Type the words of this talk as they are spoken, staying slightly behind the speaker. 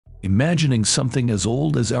Imagining something as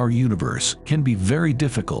old as our universe can be very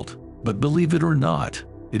difficult, but believe it or not,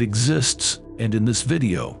 it exists, and in this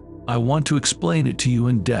video, I want to explain it to you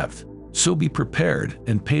in depth. So be prepared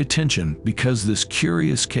and pay attention because this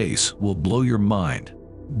curious case will blow your mind.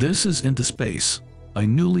 This is Into Space. A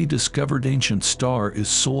newly discovered ancient star is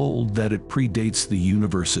so old that it predates the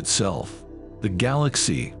universe itself. The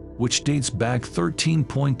galaxy, which dates back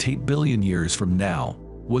 13.8 billion years from now,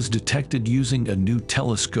 was detected using a new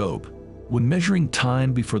telescope. When measuring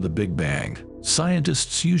time before the Big Bang,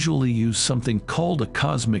 scientists usually use something called a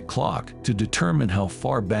cosmic clock to determine how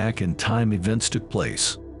far back in time events took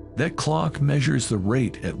place. That clock measures the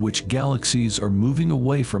rate at which galaxies are moving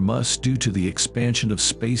away from us due to the expansion of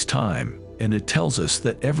space-time, and it tells us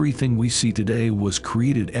that everything we see today was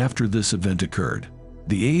created after this event occurred.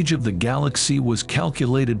 The age of the galaxy was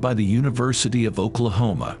calculated by the University of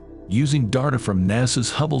Oklahoma, using data from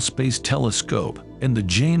NASA's Hubble Space Telescope and the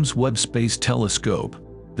James Webb Space Telescope.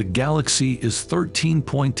 The galaxy is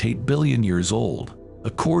 13.8 billion years old,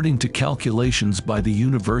 according to calculations by the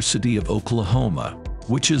University of Oklahoma,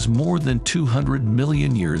 which is more than 200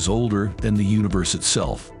 million years older than the universe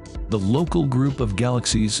itself. The local group of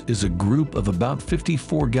galaxies is a group of about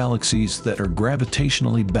 54 galaxies that are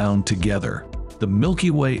gravitationally bound together. The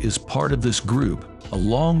Milky Way is part of this group,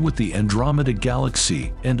 along with the Andromeda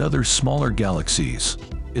Galaxy and other smaller galaxies.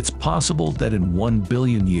 It's possible that in 1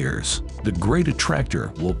 billion years, the Great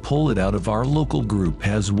Attractor will pull it out of our local group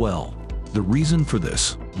as well. The reason for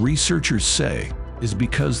this, researchers say, is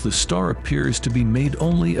because the star appears to be made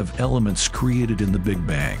only of elements created in the Big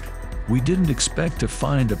Bang. We didn't expect to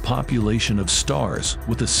find a population of stars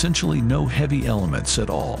with essentially no heavy elements at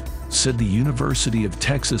all, said the University of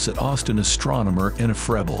Texas at Austin astronomer Anna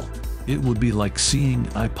Frebel. It would be like seeing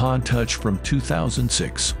iPod Touch from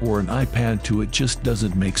 2006 or an iPad 2. It just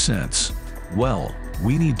doesn't make sense. Well,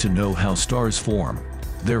 we need to know how stars form.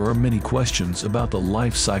 There are many questions about the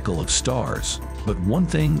life cycle of stars, but one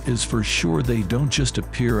thing is for sure: they don't just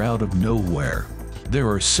appear out of nowhere. There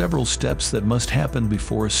are several steps that must happen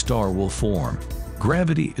before a star will form.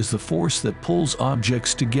 Gravity is the force that pulls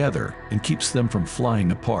objects together and keeps them from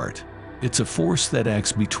flying apart. It's a force that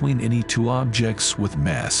acts between any two objects with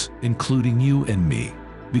mass, including you and me.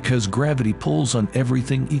 Because gravity pulls on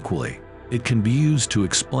everything equally, it can be used to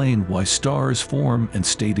explain why stars form and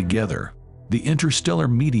stay together. The interstellar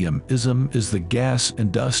medium is the gas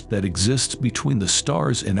and dust that exists between the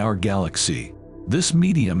stars in our galaxy. This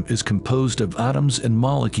medium is composed of atoms and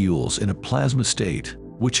molecules in a plasma state,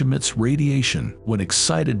 which emits radiation when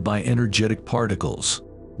excited by energetic particles.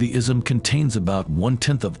 The ism contains about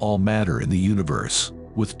 1/10 of all matter in the universe,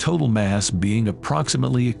 with total mass being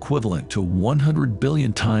approximately equivalent to 100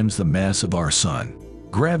 billion times the mass of our Sun.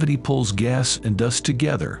 Gravity pulls gas and dust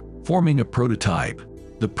together, forming a prototype.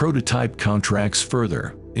 The prototype contracts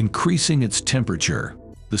further, increasing its temperature.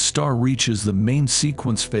 The star reaches the main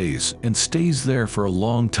sequence phase and stays there for a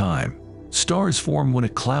long time. Stars form when a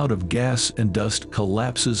cloud of gas and dust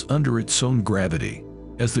collapses under its own gravity.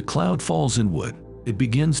 As the cloud falls inward, it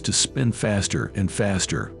begins to spin faster and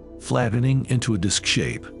faster, flattening into a disk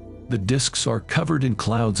shape. The disks are covered in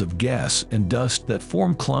clouds of gas and dust that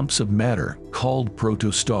form clumps of matter called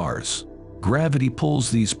protostars. Gravity pulls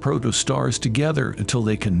these protostars together until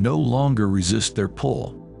they can no longer resist their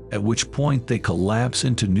pull, at which point they collapse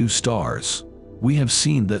into new stars. We have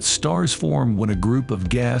seen that stars form when a group of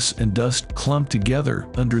gas and dust clump together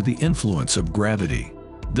under the influence of gravity.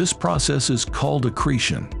 This process is called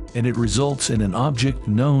accretion, and it results in an object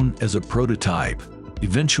known as a prototype.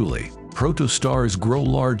 Eventually, protostars grow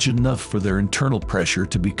large enough for their internal pressure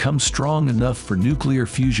to become strong enough for nuclear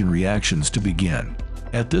fusion reactions to begin.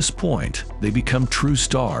 At this point, they become true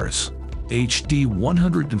stars. HD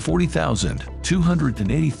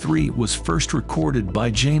 140,283 was first recorded by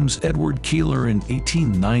James Edward Keeler in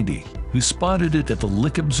 1890, who spotted it at the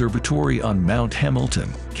Lick Observatory on Mount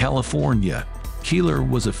Hamilton, California. Keeler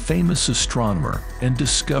was a famous astronomer and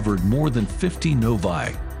discovered more than 50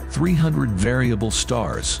 novae, 300 variable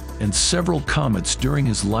stars, and several comets during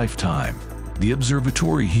his lifetime. The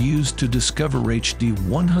observatory he used to discover HD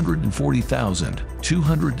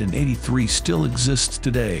 140,283 still exists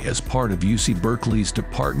today as part of UC Berkeley's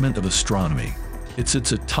Department of Astronomy. It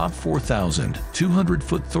sits atop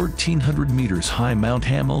 4,200-foot 1,300 meters high Mount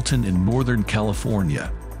Hamilton in Northern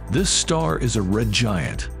California. This star is a red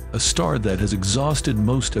giant, a star that has exhausted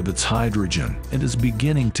most of its hydrogen and is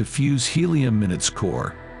beginning to fuse helium in its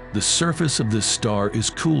core. The surface of this star is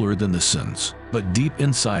cooler than the Sun's, but deep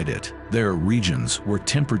inside it, there are regions where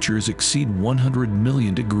temperatures exceed 100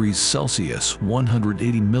 million degrees Celsius,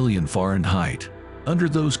 180 million Fahrenheit. Under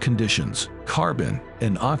those conditions, carbon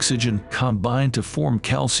and oxygen combine to form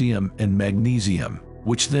calcium and magnesium,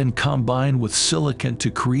 which then combine with silicon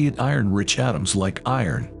to create iron-rich atoms like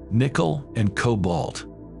iron, nickel, and cobalt.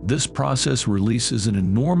 This process releases an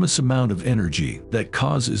enormous amount of energy that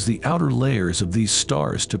causes the outer layers of these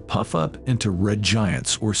stars to puff up into red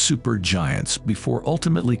giants or supergiants before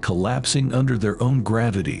ultimately collapsing under their own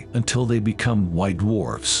gravity until they become white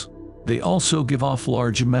dwarfs. They also give off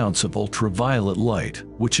large amounts of ultraviolet light,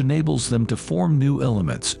 which enables them to form new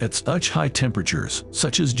elements at such high temperatures,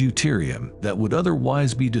 such as deuterium, that would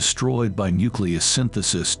otherwise be destroyed by nucleus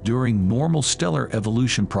synthesis during normal stellar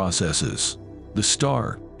evolution processes. The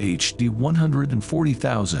star, HD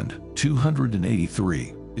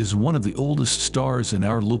 140,283, is one of the oldest stars in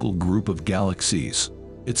our local group of galaxies.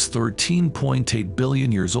 It's 13.8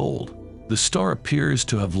 billion years old. The star appears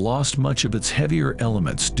to have lost much of its heavier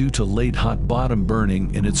elements due to late hot bottom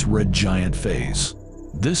burning in its red giant phase.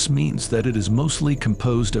 This means that it is mostly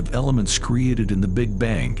composed of elements created in the Big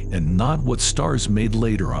Bang and not what stars made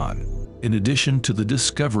later on. In addition to the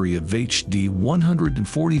discovery of HD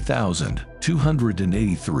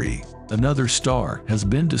 140,283, another star has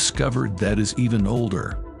been discovered that is even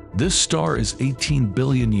older. This star is 18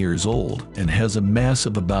 billion years old and has a mass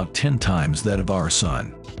of about 10 times that of our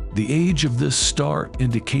Sun. The age of this star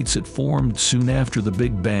indicates it formed soon after the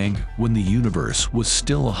Big Bang, when the universe was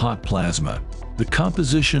still a hot plasma. The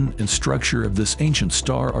composition and structure of this ancient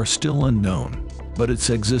star are still unknown, but its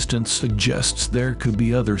existence suggests there could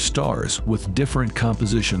be other stars with different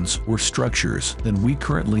compositions or structures than we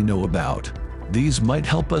currently know about. These might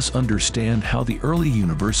help us understand how the early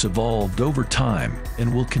universe evolved over time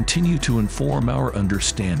and will continue to inform our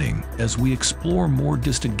understanding as we explore more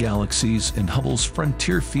distant galaxies in Hubble's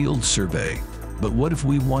Frontier Field Survey. But what if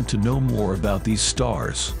we want to know more about these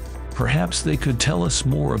stars? Perhaps they could tell us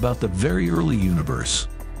more about the very early universe,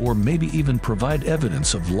 or maybe even provide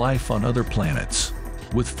evidence of life on other planets.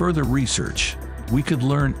 With further research, we could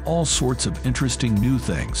learn all sorts of interesting new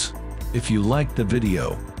things. If you liked the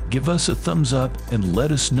video, give us a thumbs up and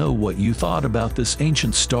let us know what you thought about this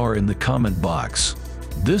ancient star in the comment box.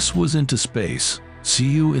 This was Into Space. See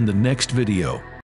you in the next video.